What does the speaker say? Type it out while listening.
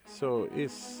So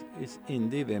it's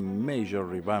indeed a major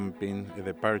revamping, a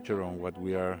departure on what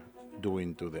we are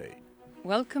doing today.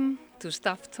 Welcome to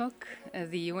Staff Talk,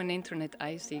 the UN Internet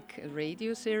ISIC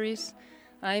radio series.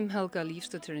 I'm Helga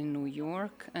Lífsdóttir in New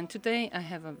York, and today I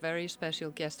have a very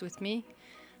special guest with me,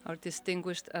 our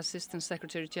distinguished Assistant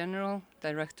Secretary General,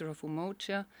 Director of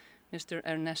Umoja, Mr.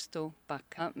 Ernesto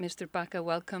Baca. Mr. Baca,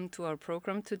 welcome to our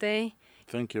program today.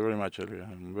 Thank you very much, Helga.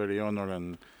 I'm very honored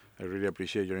and I really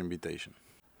appreciate your invitation.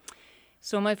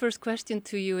 So my first question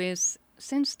to you is,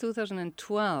 since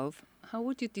 2012, how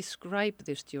would you describe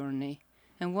this journey?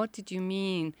 And what did you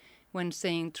mean when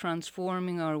saying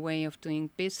transforming our way of doing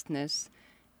business?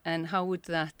 And how would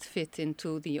that fit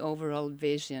into the overall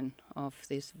vision of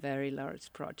this very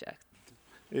large project?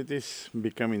 It is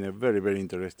becoming a very, very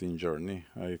interesting journey.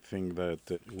 I think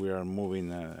that we are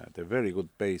moving at a very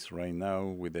good pace right now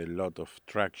with a lot of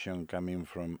traction coming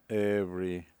from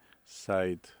every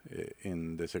side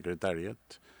in the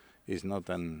Secretariat. It's not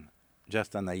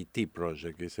just an IT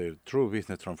project, it's a true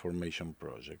business transformation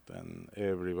project. And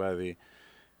everybody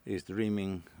is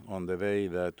dreaming on the day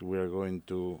that we are going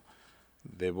to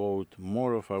devote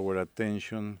more of our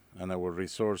attention and our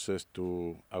resources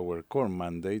to our core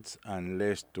mandates and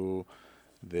less to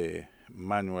the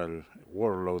manual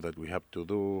workload that we have to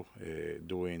do,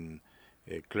 doing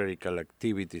clerical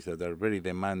activities that are very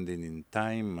demanding in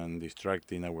time and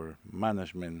distracting our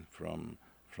management from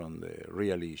the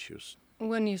real issues.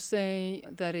 When you say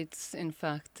that it's in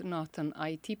fact not an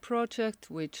IT project,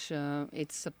 which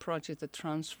it's a project that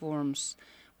transforms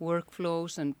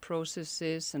workflows and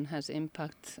processes and has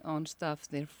impact on staff,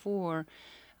 therefore.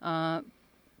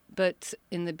 But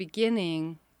in the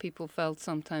beginning, people felt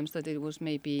sometimes that it was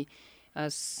maybe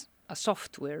as a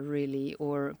software, really,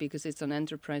 or because it's an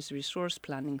enterprise resource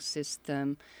planning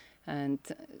system. And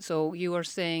so you are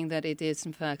saying that it is,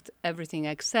 in fact, everything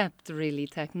except really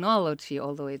technology,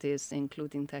 although it is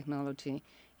including technology.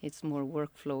 It's more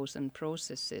workflows and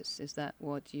processes. Is that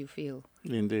what you feel?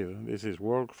 Indeed. This is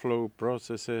workflow,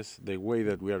 processes, the way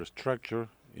that we are structured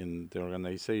in the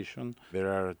organization.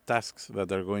 There are tasks that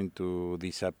are going to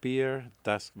disappear,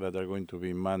 tasks that are going to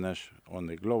be managed on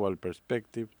a global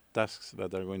perspective, tasks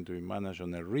that are going to be managed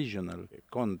on a regional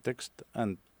context,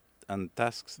 and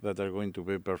tasks that are going to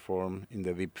be performed in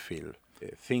the deep field.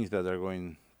 Things that are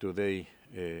going today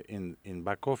in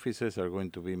back offices are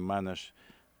going to be managed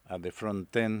at the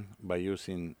front end by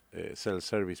using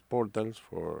self-service portals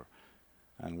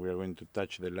and we are going to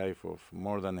touch the life of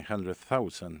more than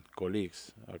 100,000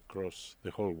 colleagues across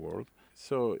the whole world.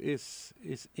 So it's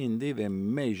indeed a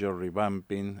major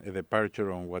revamping, a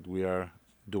departure on what we are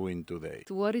doing today.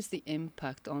 What is the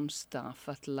impact on staff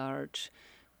at large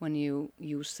when you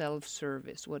use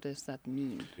self-service? What does that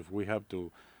mean? If we have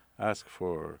to ask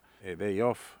for a day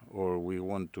off, or we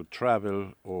want to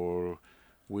travel, or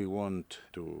we want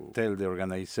to tell the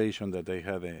organization that they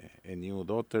have a new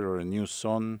daughter or a new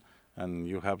son, and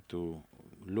you have to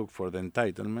look for the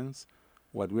entitlements,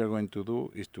 what we are going to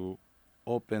do is to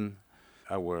open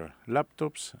our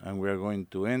laptops and we are going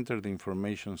to enter the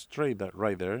information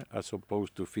right there, as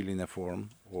opposed to filling a form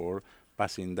or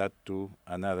passing that to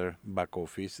another back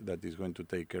office that is going to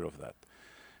take care of that.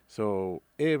 So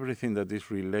everything that is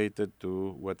related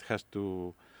to what has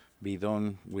to be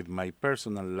done with my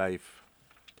personal life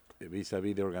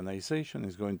vis-a-vis the organization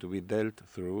is going to be dealt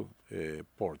through a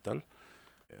portal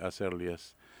as early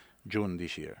as June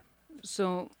this year.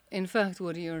 So, in fact,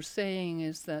 what you're saying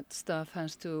is that staff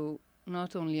has to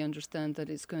not only understand that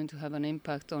it's going to have an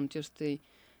impact on just the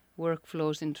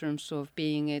workflows in terms of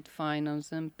being it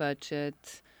finance and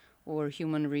budget or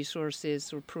human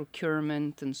resources or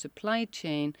procurement and supply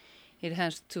chain, it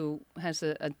has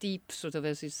a deep sort of,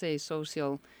 as you say,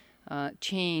 social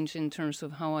change in terms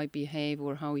of how I behave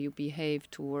or how you behave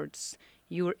towards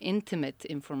your intimate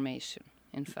information,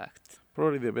 in fact.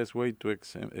 Probably the best way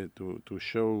to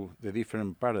show the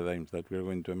different paradigms that we are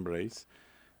going to embrace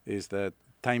is that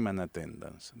time and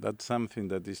attendance. That's something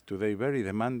that is today very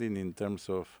demanding in terms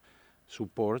of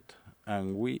support,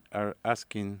 and we are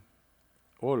asking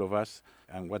all of us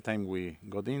and what time we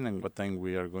got in and what time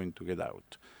we are going to get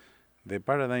out. The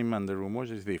paradigm under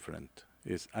Umoja is different.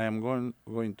 I am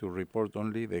going to report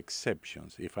only the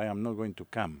exceptions. If I am not going to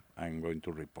come, I'm going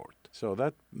to report. So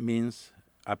that means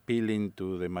appealing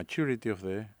to the maturity of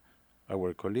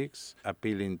our colleagues,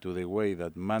 appealing to the way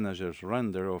that managers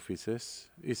run their offices.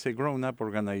 It's a grown-up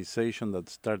organization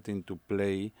that's starting to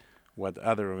play what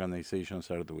other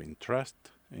organizations are doing. Trust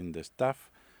in the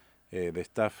staff. The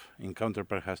staff in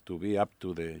Counterpart has to be up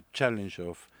to the challenge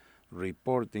of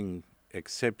reporting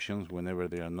exceptions whenever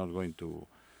they are not going to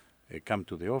come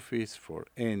to the office for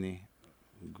any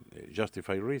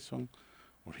justified reason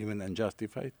or even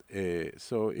unjustified.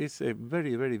 So it's a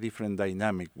very, very different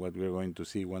dynamic what we're going to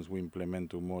see once we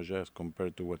implement Umoja as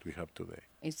compared to what we have today.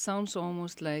 It sounds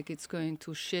almost like it's going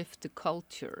to shift the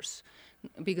cultures,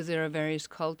 because there are various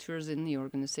cultures in the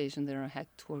organization. There are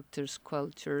headquarters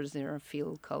cultures, there are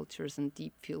field cultures and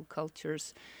deep field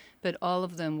cultures, but all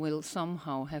of them will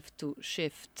somehow have to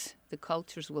shift. The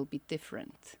cultures will be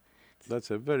different. That's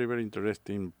a very, very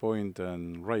interesting point,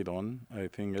 and right on. I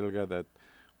think, Elga, that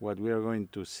what we are going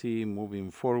to see moving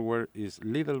forward is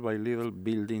little by little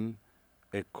building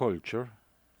a culture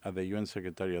at the UN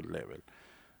Secretariat level.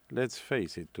 Let's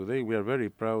face it, today we are very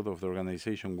proud of the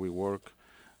organization we work,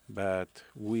 but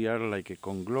we are like a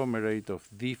conglomerate of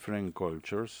different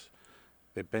cultures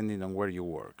depending on where you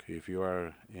work. If you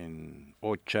are in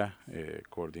OCHA,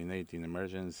 coordinating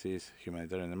emergencies,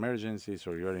 humanitarian emergencies,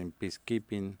 or you are in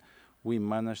peacekeeping, we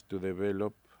managed to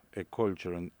develop a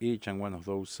culture on each and one of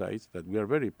those sites that we are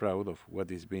very proud of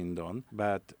what is being done,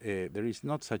 but there is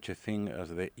not such a thing as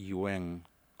the UN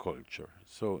culture.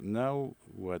 So now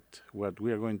what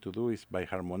we are going to do is, by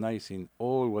harmonizing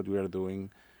all what we are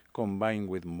doing, combined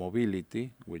with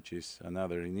mobility, which is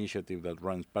another initiative that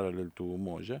runs parallel to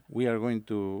Umoja, we are going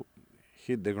to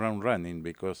hit the ground running,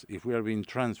 because if we are being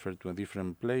transferred to a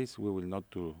different place, we will not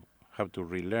have to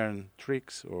relearn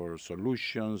tricks or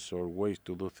solutions or ways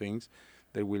to do things.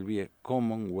 There will be a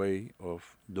common way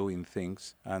of doing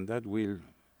things, and that will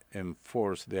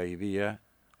enforce the idea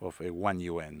of a one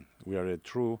UN. We are a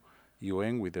true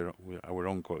UN with our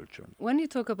own culture. When you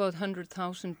talk about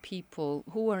 100,000 people,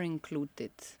 who are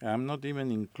included? I'm not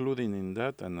even including in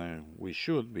that, and we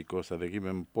should, because at a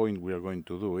given point we are going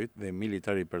to do it, the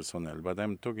military personnel. But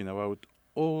I'm talking about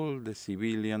all the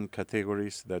civilian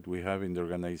categories that we have in the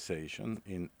organization,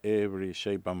 in every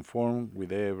shape and form,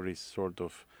 with every sort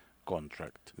of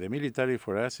contract. The military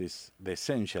for us is the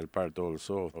essential part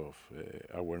also of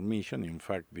our mission. In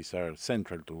fact, these are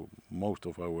central to most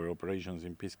of our operations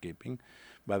in peacekeeping,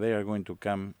 but they are going to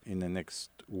come in the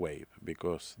next wave,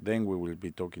 because then we will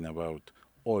be talking about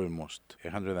almost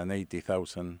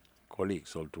 180,000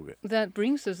 colleagues altogether. That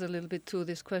brings us a little bit to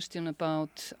this question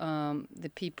about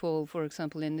the people, for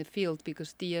example, in the field,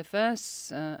 because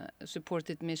DFS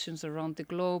supported missions around the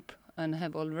globe and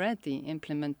have already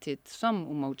implemented some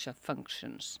Umoja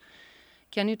functions.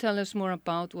 Can you tell us more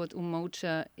about what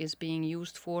Umoja is being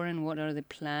used for and what are the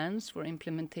plans for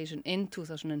implementation in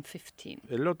 2015?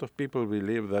 A lot of people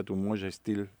believe that Umoja is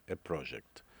still a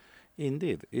project.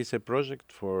 Indeed, it's a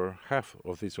project for half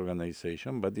of this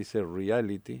organization, but it's a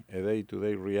reality, a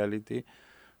day-to-day reality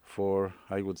for,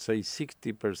 I would say,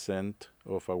 60%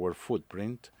 of our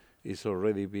footprint is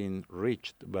already being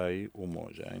reached by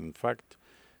Umoja. In fact,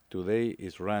 today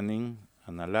is running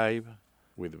and alive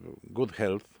with good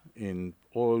health in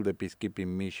all the peacekeeping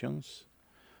missions,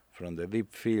 from the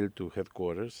deep field to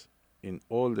headquarters, in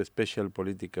all the special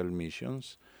political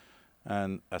missions.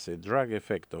 And as a drag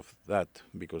effect of that,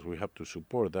 because we have to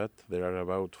support that, there are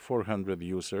about 400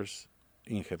 users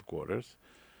in headquarters,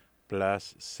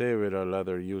 plus several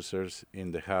other users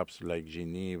in the hubs like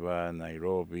Geneva,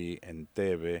 Nairobi,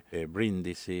 Entebbe,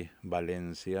 Brindisi,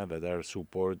 Valencia, that are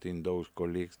supporting those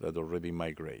colleagues that already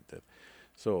migrated.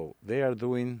 So they are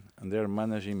doing and they are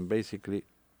managing basically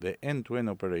the end-to-end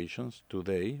operations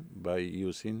today by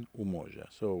using Umoja.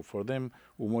 So for them,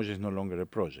 Umoja is no longer a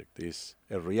project. It's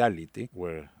a reality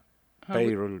where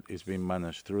payroll is being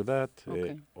managed through that.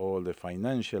 Okay. All the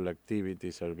financial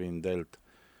activities are being dealt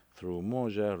through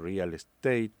Umoja, real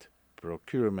estate,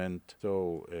 procurement.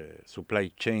 So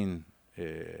supply chain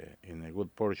in a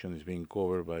good portion is being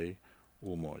covered by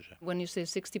Umoja. When you say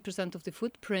 60% of the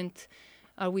footprint,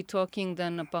 are we talking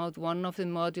then about one of the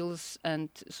modules, and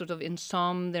sort of in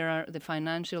some there are the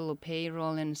financial or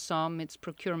payroll, and some it's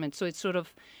procurement? So it sort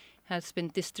of has been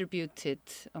distributed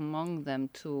among them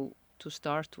to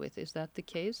start with. Is that the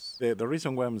case? The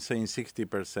reason why I'm saying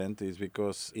 60% is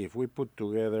because if we put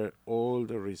together all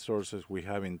the resources we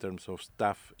have in terms of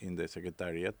staff in the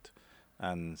Secretariat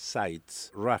and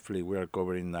sites, roughly we are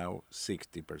covering now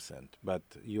 60%. But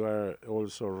you are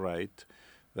also right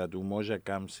that Umoja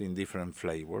comes in different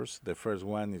flavors. The first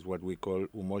one is what we call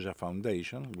Umoja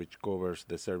Foundation, which covers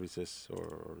the services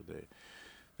or the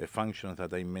functions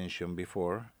that I mentioned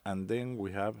before. And then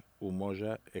we have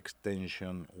Umoja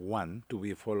Extension 1 to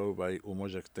be followed by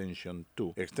Umoja Extension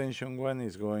 2. Extension 1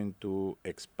 is going to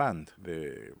expand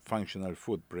the functional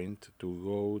footprint to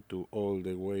go to all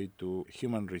the way to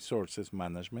human resources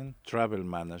management, travel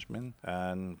management,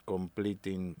 and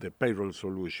completing the payroll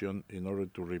solution in order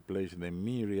to replace the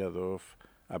myriad of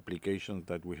applications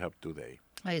that we have today.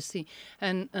 I see.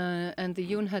 And the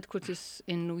UN headquarters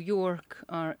in New York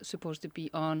are supposed to be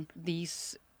on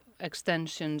these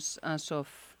extensions as of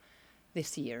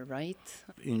this year, right?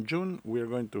 In June, we are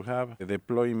going to have a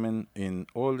deployment in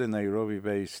all the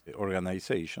Nairobi-based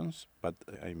organizations, but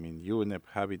I mean UNEP,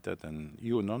 Habitat, and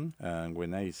UNON. And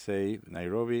when I say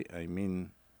Nairobi, I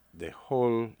mean the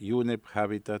whole UNEP,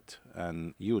 Habitat,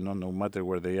 and UNON, no matter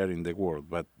where they are in the world.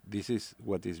 But this is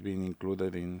what is being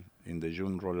included in the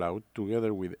June rollout,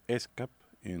 together with ESCAP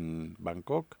in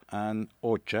Bangkok and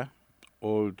OCHA,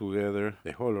 all together,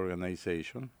 the whole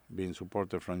organization, being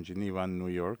supported from Geneva and New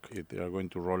York. They are going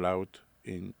to roll out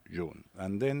in June.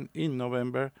 And then in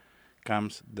November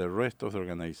comes the rest of the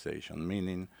organization,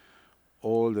 meaning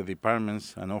all the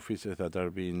departments and offices that are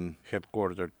being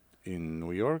headquartered in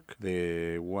New York,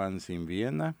 the ones in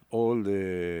Vienna, all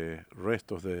the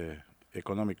rest of the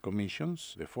economic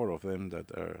commissions, the 4 of them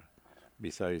that are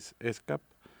besides ESCAP,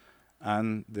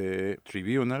 and the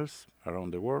tribunals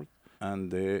around the world,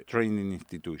 and the training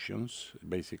institutions,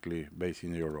 basically based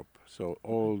in Europe. So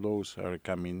all those are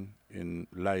coming in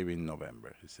live in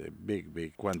November. It's a big,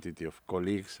 big quantity of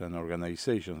colleagues and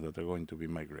organizations that are going to be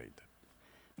migrated.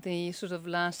 The sort of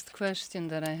last question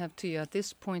that I have to you at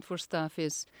this point for staff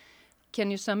is, can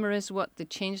you summarize what the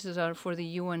changes are for the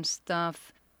UN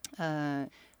staff?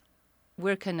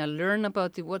 Where can I learn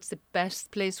about it? What's the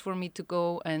best place for me to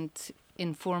go and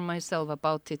inform myself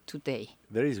about it today?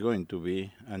 There is going to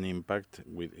be an impact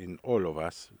in all of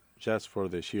us, just for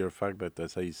the sheer fact that,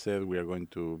 as I said, we are going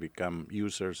to become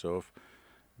users of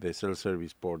the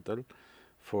self-service portal.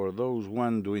 For those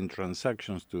one doing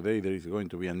transactions today, there is going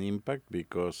to be an impact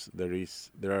because there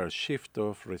are a shift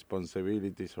of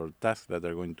responsibilities or tasks that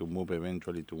are going to move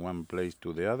eventually to one place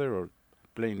to the other or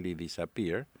plainly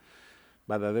disappear.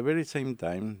 But at the very same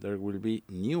time, there will be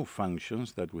new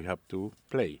functions that we have to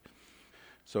play.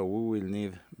 So we will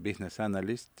need business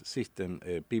analysts, system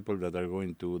people that are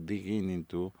going to dig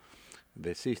into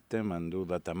the system and do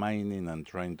data mining and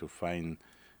trying to find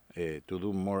to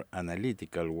do more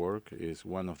analytical work is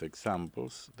one of the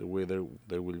examples. Whether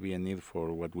there will be a need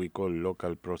for what we call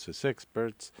local process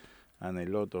experts and a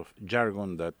lot of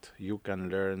jargon that you can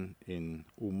learn in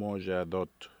umoja.un.org.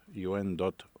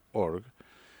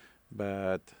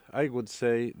 But I would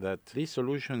say that this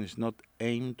solution is not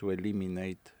aimed to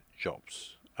eliminate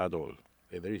jobs at all.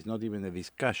 There is not even a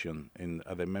discussion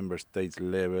at the member states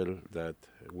level that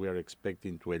we are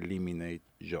expecting to eliminate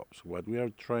jobs. What we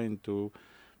are trying to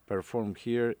perform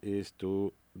here is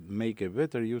to make a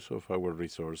better use of our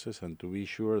resources and to be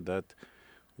sure that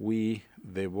we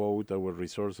devote our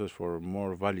resources for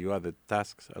more value-added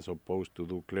tasks as opposed to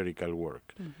do clerical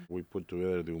work. Mm-hmm. We put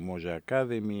together the Umoja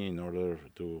Academy in order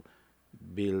to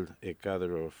build a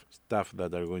cadre of staff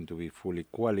that are going to be fully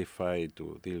qualified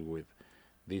to deal with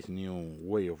this new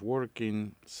way of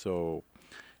working. So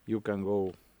you can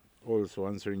go also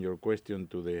answering your question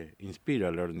to the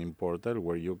Inspira Learning Portal,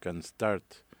 where you can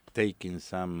start taking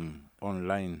some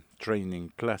online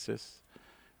training classes.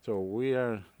 So we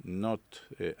are not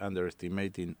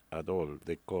underestimating at all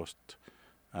the cost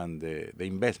and the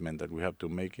investment that we have to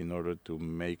make in order to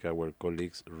make our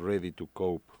colleagues ready to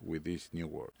cope with this new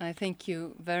work. I thank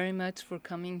you very much for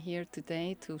coming here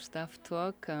today to Staff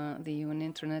Talk, the UN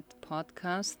Internet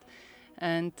podcast.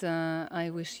 And I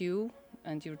wish you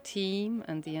and your team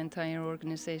and the entire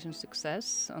organization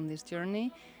success on this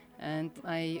journey. And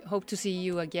I hope to see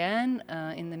you again.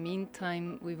 In the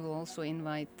meantime, we will also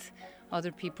invite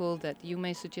other people that you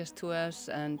may suggest to us,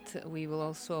 and we will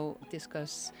also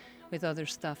discuss with other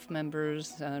staff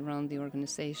members around the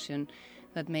organization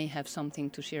that may have something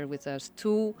to share with us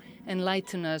to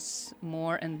enlighten us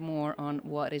more and more on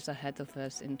what is ahead of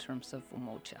us in terms of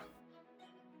Umoja.